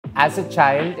as a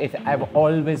child, I've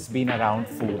always been around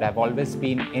food. I've always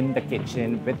been in the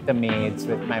kitchen with the maids,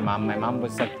 with my mom. My mom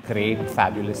was a great,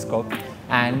 fabulous cook.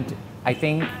 And I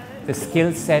think the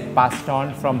skill set passed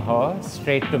on from her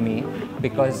straight to me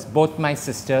because both my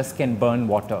sisters can burn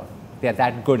water. They're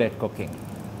that good at cooking.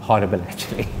 Horrible,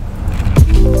 actually.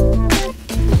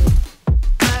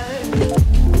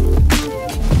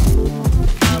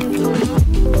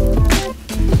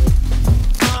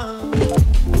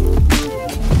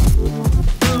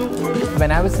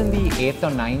 When I was in the 8th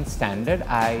or 9th standard,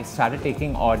 I started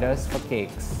taking orders for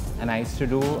cakes. And I used to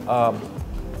do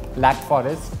Black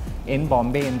Forest in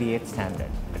Bombay in the 8th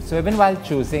standard. So even while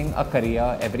choosing a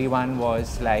career, everyone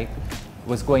was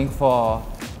going for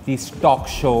these talk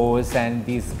shows and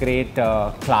these great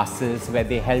classes where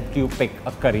they helped you pick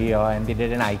a career and they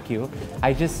did an IQ.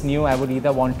 I just knew I would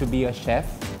either want to be a chef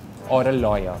or a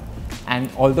lawyer.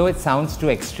 And although it sounds too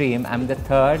extreme, I'm the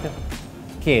third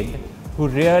kid who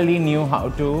really knew how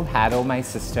to harrow my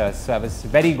sisters. So I was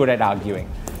very good at arguing.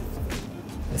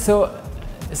 So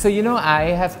you know, I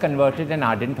have converted an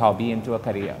ardent hobby into a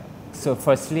career. So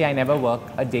firstly, I never work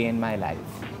a day in my life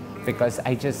because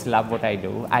I just love what I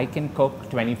do. I can cook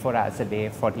 24 hours a day,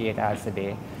 48 hours a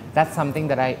day. That's something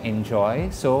that I enjoy.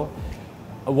 So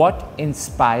what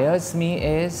inspires me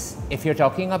is, if you're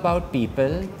talking about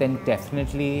people, then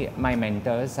definitely my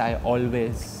mentors. I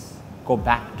always go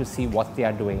back to see what they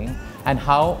are doing and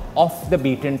how off the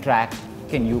beaten track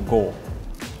can you go.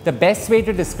 The best way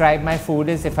to describe my food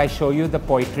is if I show you the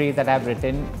poetry that I've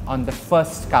written on the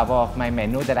first cover of my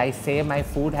menu, that I say my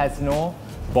food has no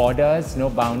borders,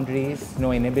 no boundaries,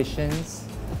 no inhibitions.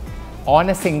 On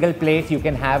a single plate, you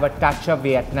can have a touch of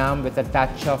Vietnam with a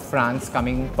touch of France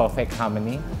coming in perfect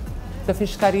harmony. The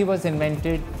fish curry was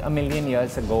invented a million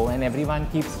years ago and everyone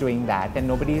keeps doing that and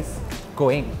nobody's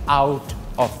going out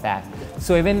of that.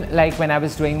 So even like when I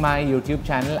was doing my YouTube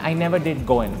channel, I never did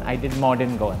Goan, I did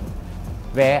modern Goan,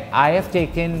 where I have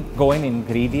taken Goan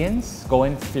ingredients,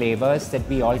 Goan flavors that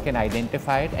we all can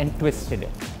identify it and twisted it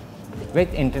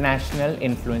with international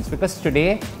influence. Because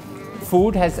today,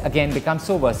 food has again become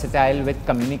so versatile with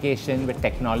communication, with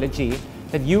technology,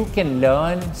 that you can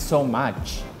learn so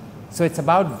much. So it's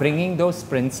about bringing those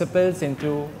principles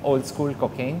into old school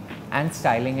cooking and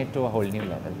styling it to a whole new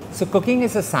level. So cooking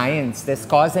is a science, there's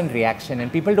cause and reaction,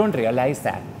 and people don't realize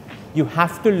that. You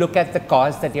have to look at the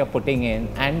cause that you're putting in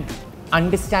and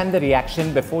understand the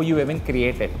reaction before you even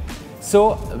create it.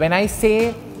 So when I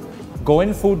say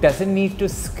Goan food doesn't need to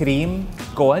scream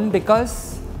Goan,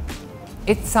 because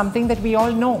it's something that we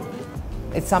all know.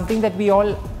 It's something that we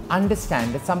all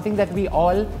understand. It's something that we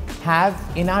all have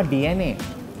in our DNA.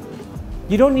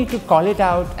 You don't need to call it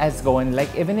out as Goan.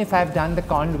 Like even if I've done the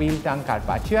corned veal tongue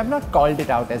carpaccio, I've not called it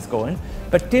out as Goan.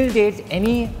 But till date,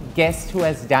 any guest who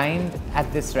has dined at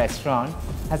this restaurant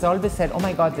has always said, oh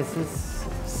my God, this is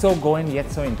so Goan yet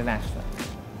so international.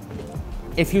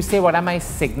 If you say what are my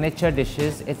signature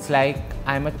dishes, it's like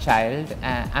I'm a child,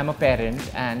 I'm a parent,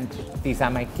 and these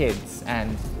are my kids,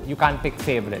 and you can't pick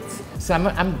favorites. So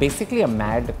I'm basically a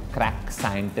mad crack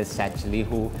scientist actually,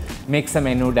 who makes a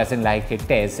menu, doesn't like it,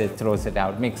 tears it, throws it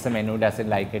out, makes a menu, doesn't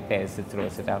like it, tears it,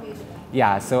 throws it out.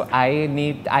 Yeah, so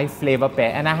I flavor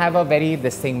pair, and I have a very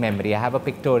distinct memory. I have a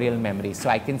pictorial memory, so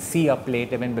I can see a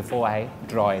plate even before I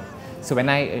draw it. So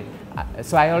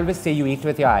so I always say you eat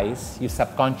with your eyes, you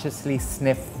subconsciously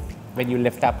sniff when you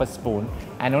lift up a spoon,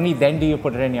 and only then do you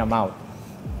put it in your mouth.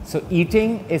 So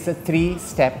eating is a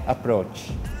 3-step approach.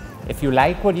 If you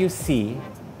like what you see,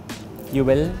 you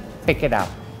will pick it up.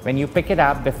 When you pick it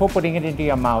up, before putting it into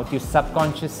your mouth, you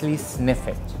subconsciously sniff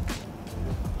it.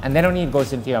 And then only it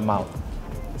goes into your mouth.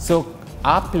 So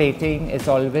our plating is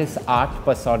always art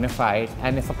personified,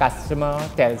 and if a customer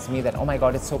tells me that, oh my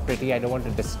God, it's so pretty, I don't want to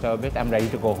disturb it, I'm ready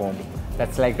to go home.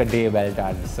 That's like a day well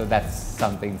done. So that's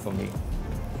something for me.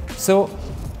 So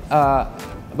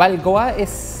while Goa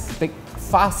is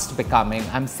fast becoming,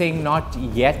 I'm saying not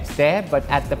yet there, but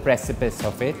at the precipice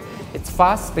of it, it's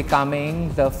fast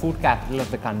becoming the food capital of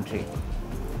the country.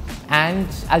 And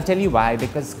I'll tell you why,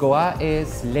 because Goa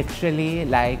is literally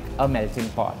like a melting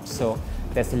pot. So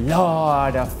there's a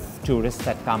lot of tourists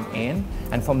that come in,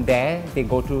 and from there they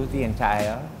go to the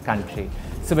entire country.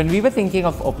 So when we were thinking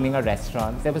of opening a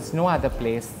restaurant, there was no other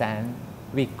place than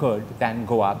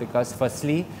Goa, because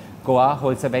firstly, Goa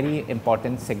holds a very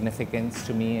important significance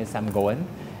to me as I'm Goan.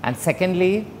 And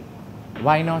secondly,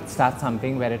 why not start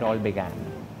something where it all began?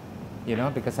 You know,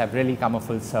 because I've really come a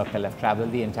full circle. I've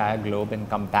traveled the entire globe and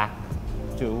come back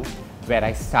to where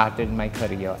I started my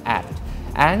career at.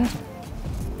 And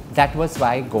that was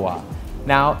why Goa.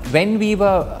 Now, when we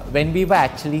were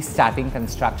actually starting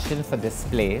construction for this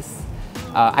place,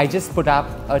 I just put up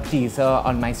a teaser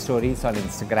on my stories on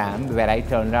Instagram where I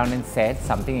turned around and said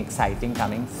something exciting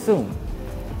coming soon.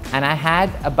 And I had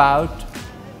about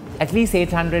at least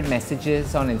 800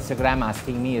 messages on Instagram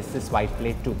asking me, is this White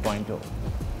Plate 2.0?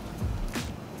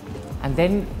 And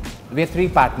then we're 3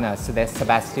 partners. So there's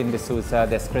Sebastian D'Souza,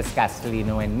 there's Chris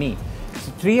Castellino and me.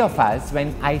 So 3 of us,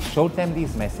 when I showed them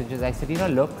these messages, I said,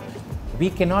 look, we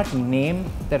cannot name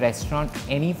the restaurant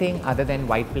anything other than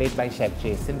White Plate by Chef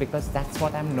Jason because that's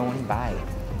what I'm known by.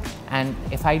 And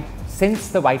since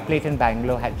the White Plate in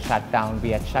Bangalore had shut down, we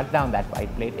had shut down that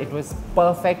White Plate, it was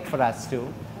perfect for us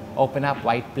to open up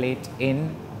White Plate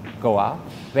in Goa,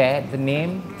 where the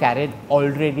name carried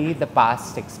already the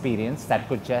past experience that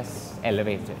could just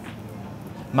elevate it.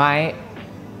 My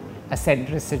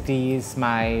eccentricities,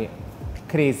 my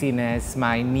craziness,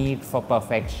 my need for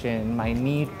perfection, my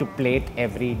need to plate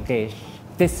every dish,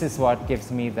 this is what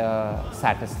gives me the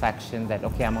satisfaction that,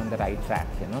 okay, I'm on the right track,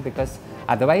 because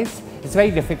otherwise it's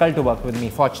very difficult to work with me.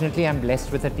 Fortunately, I'm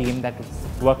blessed with a team that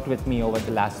has worked with me over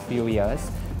the last few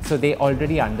years, so they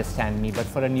already understand me. But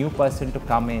for a new person to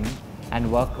come in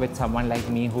and work with someone like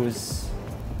me who's,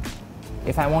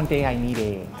 if I want A, I need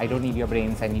A. I don't need your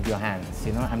brains, I need your hands,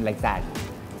 I'm like that.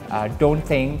 Don't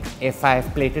think if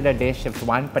I've plated a dish, if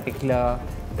one particular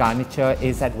garniture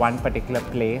is at one particular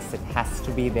place, it has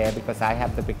to be there because I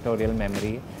have the pictorial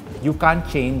memory. You can't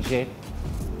change it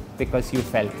because you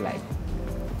felt like.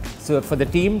 So for the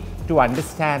team to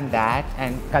understand that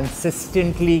and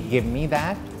consistently give me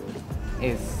that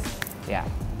is, yeah.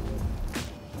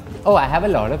 Oh, I have a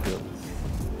lot of rules.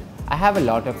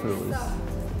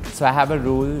 So I have a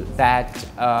rule that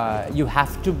you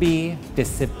have to be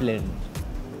disciplined.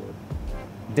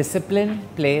 Discipline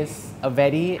plays a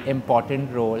very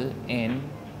important role in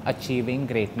achieving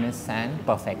greatness and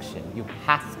perfection. You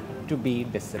have to be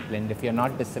disciplined. If you're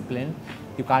not disciplined,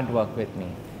 you can't work with me.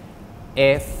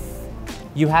 If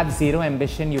you have zero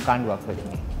ambition, you can't work with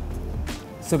me.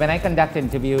 So when I conduct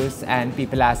interviews and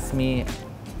people ask me,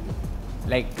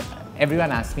 like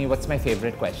everyone asks me, what's my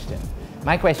favorite question?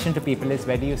 My question to people is,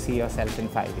 where do you see yourself in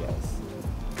 5 years?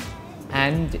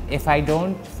 And if I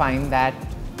don't find that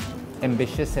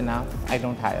ambitious enough, I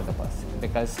don't hire the person,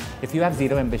 because if you have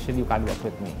zero ambition, you can't work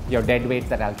with me. You're dead weight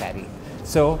that I'll carry.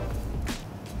 So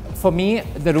for me,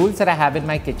 the rules that I have in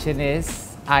my kitchen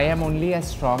is I am only as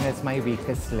strong as my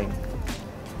weakest link.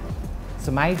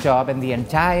 So my job and the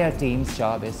entire team's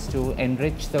job is to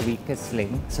enrich the weakest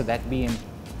link so that we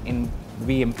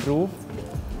improve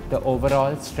the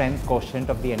overall strength quotient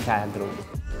of the entire group.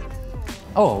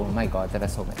 Oh my God, there are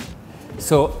so many.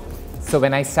 So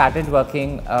when I started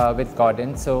working with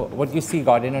Gordon, so what you see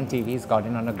Gordon on TV is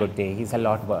Gordon on a good day. He's a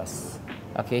lot worse.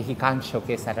 Okay, he can't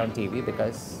showcase that on TV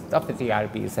because of the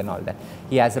TRPs and all that.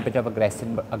 He has a bit of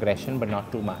aggression, but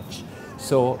not too much.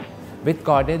 So with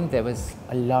Gordon, there was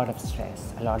a lot of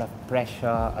stress, a lot of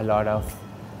pressure, a lot of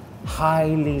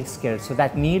highly skilled. So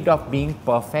that need of being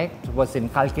perfect was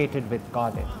inculcated with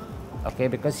Gordon. Okay,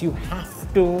 because you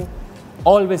have to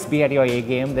always be at your A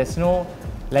game. There's no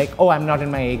like, oh, I'm not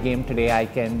in my A game today,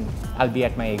 I'll be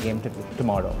at my A game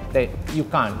tomorrow. You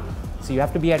can't. So you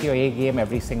have to be at your A game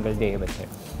every single day with him.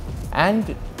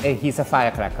 And he's a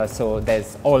firecracker, so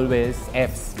there's always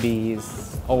F's,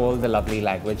 B's, all the lovely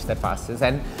language that passes.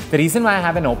 And the reason why I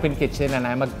have an open kitchen, and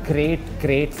I'm a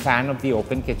great fan of the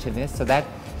open kitchen, is so that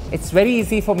it's very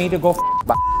easy for me to go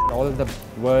all the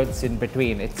words in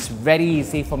between. It's very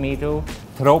easy for me to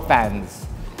throw pans.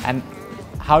 And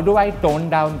how do I tone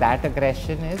down that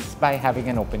aggression is by having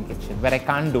an open kitchen, where I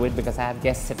can't do it because I have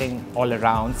guests sitting all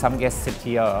around. Some guests sit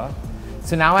here.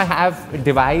 So now I have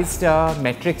devised a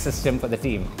metric system for the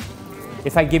team.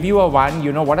 If I give you a 1,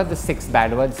 you know what are the 6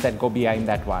 bad words that go behind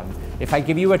that 1. If I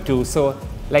give you a 2, so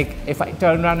like if I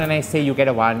turn around and I say you get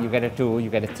a 1, you get a 2, you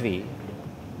get a 3,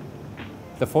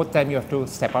 the 4th time you have to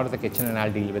step out of the kitchen and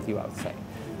I'll deal with you outside.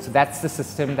 So that's the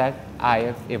system that I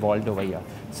have evolved over here.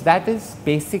 So that is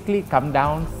basically come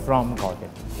down from Gordon.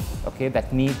 Okay,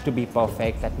 that need to be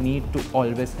perfect, that need to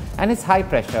always, and it's high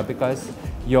pressure because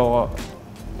you're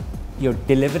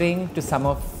delivering to some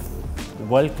of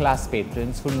world-class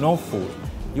patrons who know food.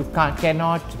 You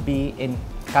cannot be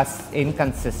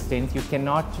inconsistent. You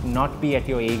cannot not be at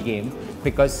your A game,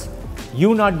 because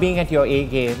you not being at your A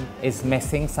game is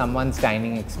messing someone's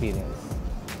dining experience.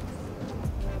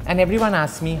 And everyone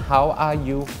asks me, how are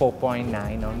you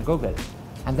 4.9 on Google?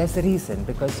 And there's a reason,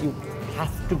 because you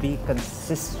have to be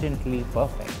consistently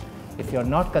perfect. If you're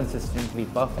not consistently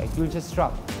perfect, you'll just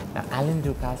drop. Now, Alain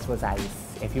Ducasse was ice.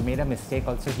 If you made a mistake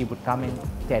also, he would come and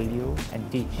tell you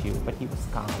and teach you, but he was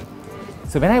calm.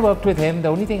 So when I worked with him, the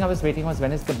only thing I was waiting was,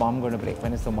 when is the bomb going to break?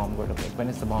 When is the bomb going to break? When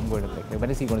is the bomb going to break? When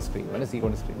is he going to scream? When is he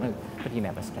going to scream? But he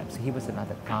never screamed. So he was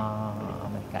another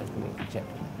calm and calculated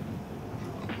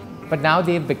gentleman. But now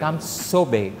they've become so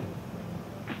big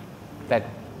that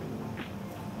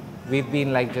we've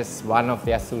been like just one of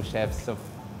their sous chefs of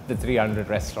the 300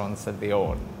 restaurants that they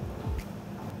own.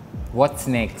 What's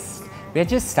next? We're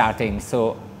just starting.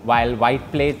 So while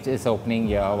White Plate is opening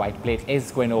here, White Plate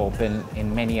is going to open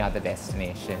in many other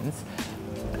destinations.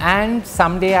 And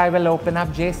someday I will open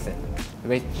up Jason,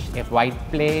 which, if White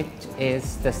Plate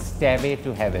is the stairway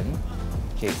to heaven,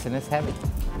 Jason is heaven.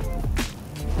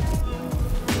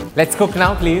 Let's cook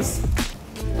now, please.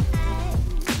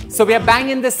 So we are bang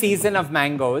in the season of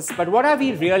mangoes, but what are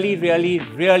we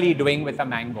really doing with a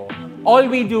mango? All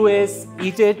we do is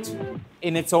eat it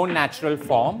in its own natural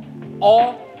form,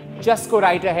 or just go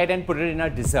right ahead and put it in a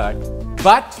dessert.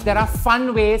 But there are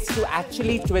fun ways to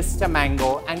actually twist a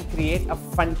mango and create a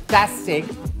fantastic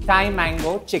Thai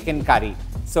mango chicken curry.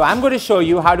 So I'm going to show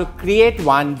you how to create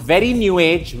one very new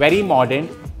age, very modern,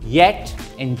 yet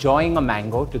enjoying a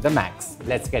mango to the max.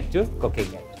 Let's get to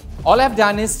cooking it. All I've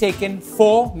done is taken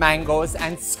 4 mangoes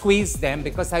and squeezed them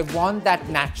because I want that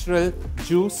natural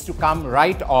juice to come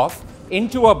right off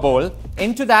into a bowl.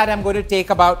 Into that, I'm going to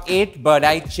take about 8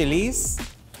 bird-eye chilies,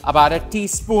 about a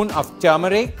teaspoon of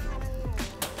turmeric,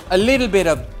 a little bit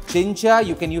of ginger.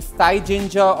 You can use Thai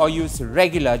ginger or use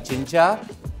regular ginger,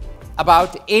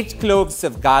 about 8 cloves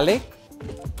of garlic,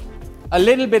 a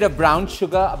little bit of brown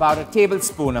sugar, about a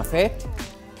tablespoon of it,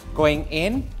 going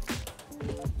in.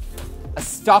 A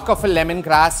stalk of a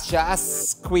lemongrass, just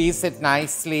squeeze it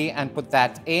nicely and put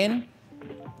that in.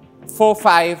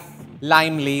 4-5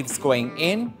 lime leaves going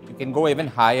in. You can go even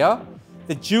higher.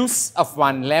 The juice of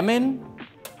 1 lemon.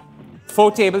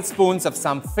 4 tablespoons of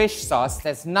some fish sauce.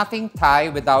 There's nothing Thai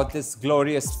without this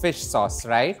glorious fish sauce,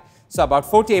 right? So about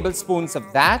 4 tablespoons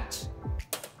of that.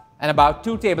 And about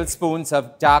 2 tablespoons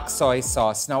of dark soy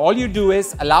sauce. Now all you do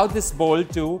is allow this bowl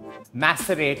to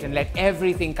macerate and let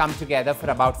everything come together for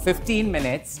about 15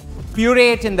 minutes.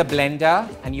 Puree it in the blender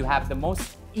and you have the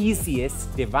most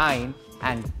easiest, divine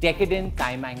and decadent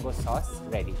Thai mango sauce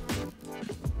ready.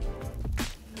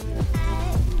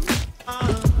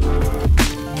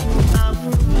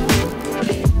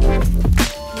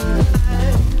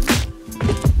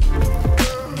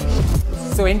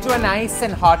 So into a nice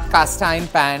and hot cast iron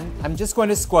pan, I'm just going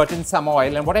to squirt in some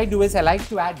oil. And what I do is I like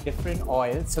to add different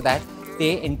oils so that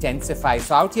they intensify.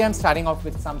 So out here I'm starting off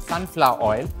with some sunflower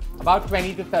oil, about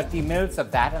 20 to 30 mils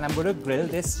of that. And I'm going to grill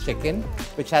this chicken,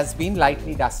 which has been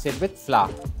lightly dusted with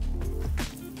flour.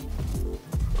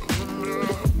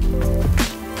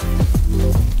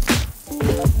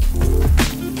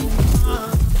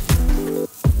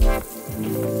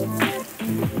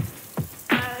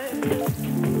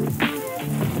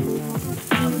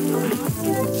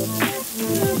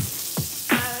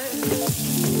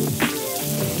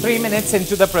 Minutes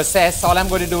into the process, all I'm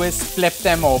going to do is flip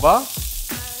them over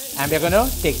and we're going to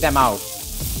take them out.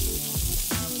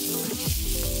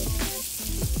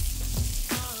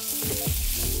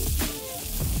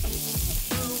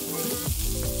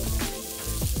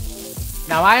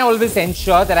 Now I always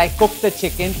ensure that I cook the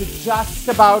chicken to just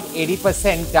about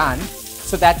 80% done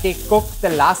so that they cook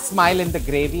the last mile in the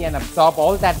gravy and absorb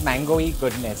all that mango-y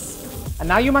goodness. And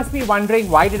now you must be wondering,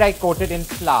 why did I coat it in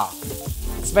flour?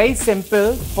 It's very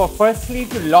simple. For firstly,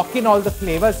 to lock in all the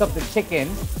flavors of the chicken,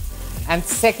 and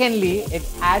secondly, it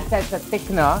adds as a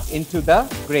thickener into the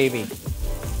gravy.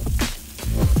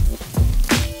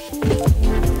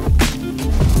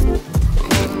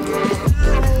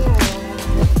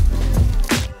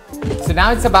 So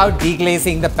now it's about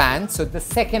deglazing the pan. So the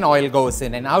second oil goes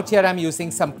in, and out here I'm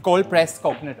using some cold pressed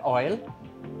coconut oil.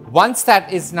 Once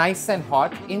that is nice and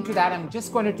hot, into that I'm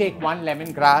just going to take 1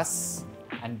 lemongrass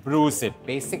and bruise it.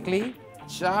 Basically,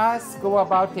 just go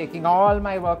about taking all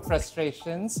my work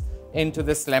frustrations into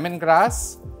this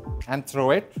lemongrass and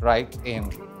throw it right in.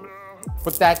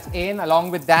 Put that in. Along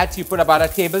with that, you put about a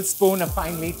tablespoon of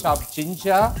finely chopped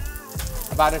ginger,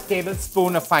 about a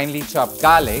tablespoon of finely chopped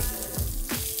garlic,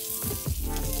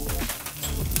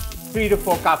 3 to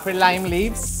 4 kaffir lime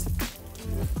leaves,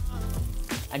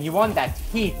 and you want that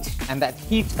heat, and that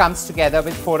heat comes together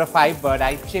with 4 or 5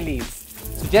 bird-eye chilies.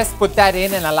 So just put that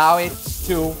in and allow it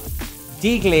to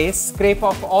deglaze, scrape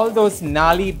off all those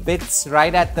gnarly bits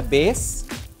right at the base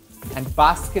and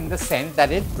bask in the scent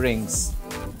that it brings.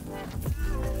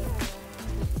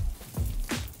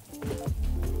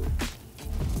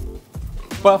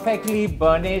 Perfectly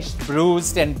burnished,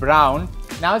 bruised and browned.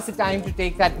 Now is the time to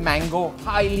take that mango,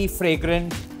 highly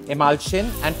fragrant emulsion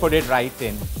and put it right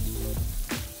in.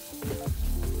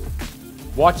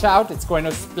 Watch out, it's going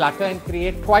to splutter and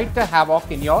create quite a havoc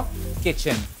in your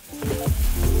kitchen.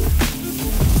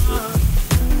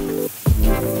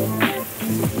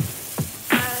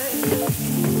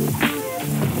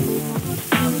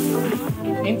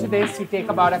 Into this, you take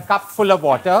about a cup full of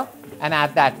water and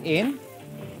add that in.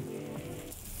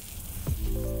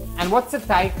 And what's a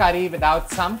Thai curry without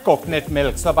some coconut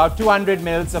milk? So about 200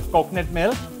 mils of coconut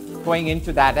milk going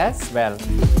into that as well.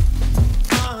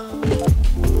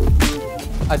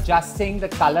 Adjusting the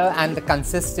color and the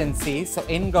consistency. So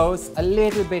in goes a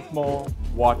little bit more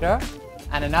water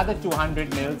and another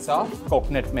 200 mils of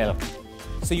coconut milk.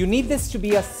 So you need this to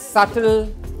be a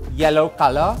subtle yellow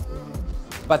color,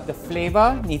 but the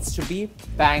flavor needs to be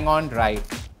bang on right.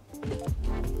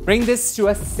 Bring this to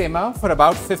a simmer for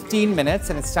about 15 minutes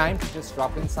and it's time to just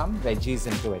drop in some veggies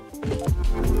into it.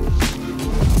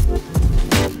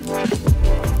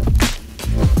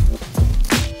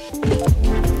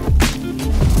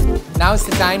 Now is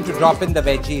the time to drop in the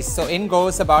veggies. So in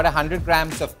goes about 100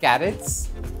 grams of carrots,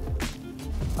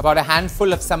 about a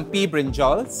handful of some pea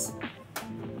brinjals,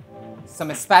 some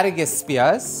asparagus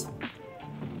spears.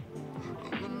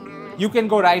 You can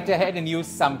go right ahead and use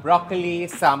some broccoli,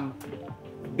 some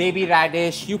baby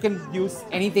radish. You can use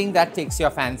anything that takes your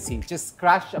fancy. Just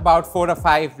crush about 4 or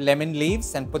 5 lemon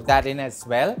leaves and put that in as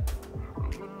well.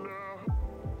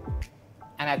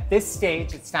 And at this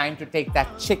stage, it's time to take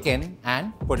that chicken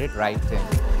and put it right in.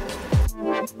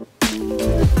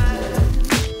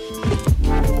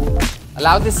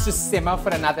 Allow this to simmer for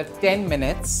another 10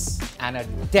 minutes and a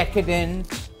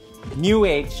decadent, new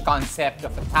age concept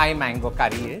of a Thai mango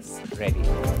curry is ready.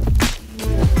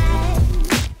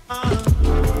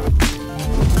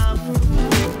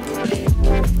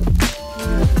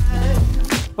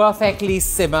 Perfectly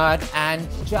simmered and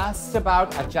just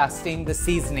about adjusting the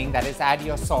seasoning, that is, add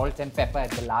your salt and pepper at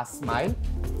the last mile.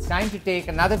 It's time to take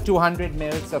another 200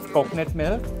 mils of coconut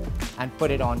milk and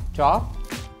put it on top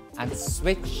and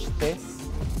switch this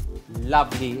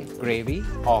lovely gravy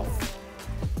off.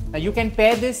 Now you can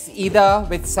pair this either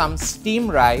with some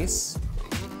steamed rice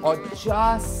or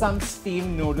just some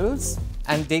steamed noodles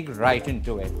and dig right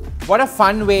into it. What a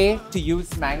fun way to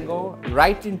use mango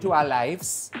right into our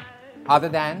lives, other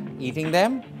than eating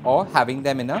them or having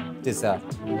them in a dessert.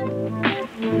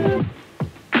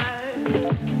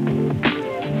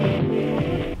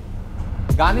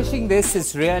 Garnishing this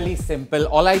is really simple.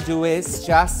 All I do is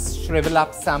just shrivel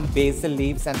up some basil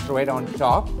leaves and throw it on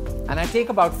top. And I take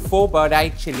about 4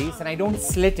 bird-eyed chilies and I don't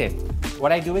slit it.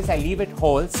 What I do is I leave it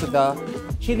whole so the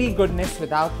chili goodness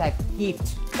without that heat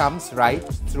comes right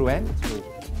through and through.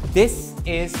 This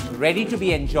is ready to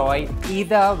be enjoyed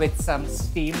either with some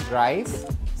steamed rice,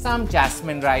 some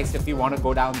jasmine rice if you want to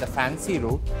go down the fancy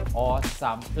route, or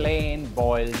some plain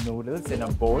boiled noodles in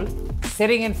a bowl,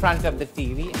 sitting in front of the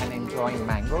TV and enjoying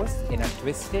mangoes in a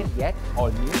twisted yet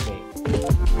all-new way.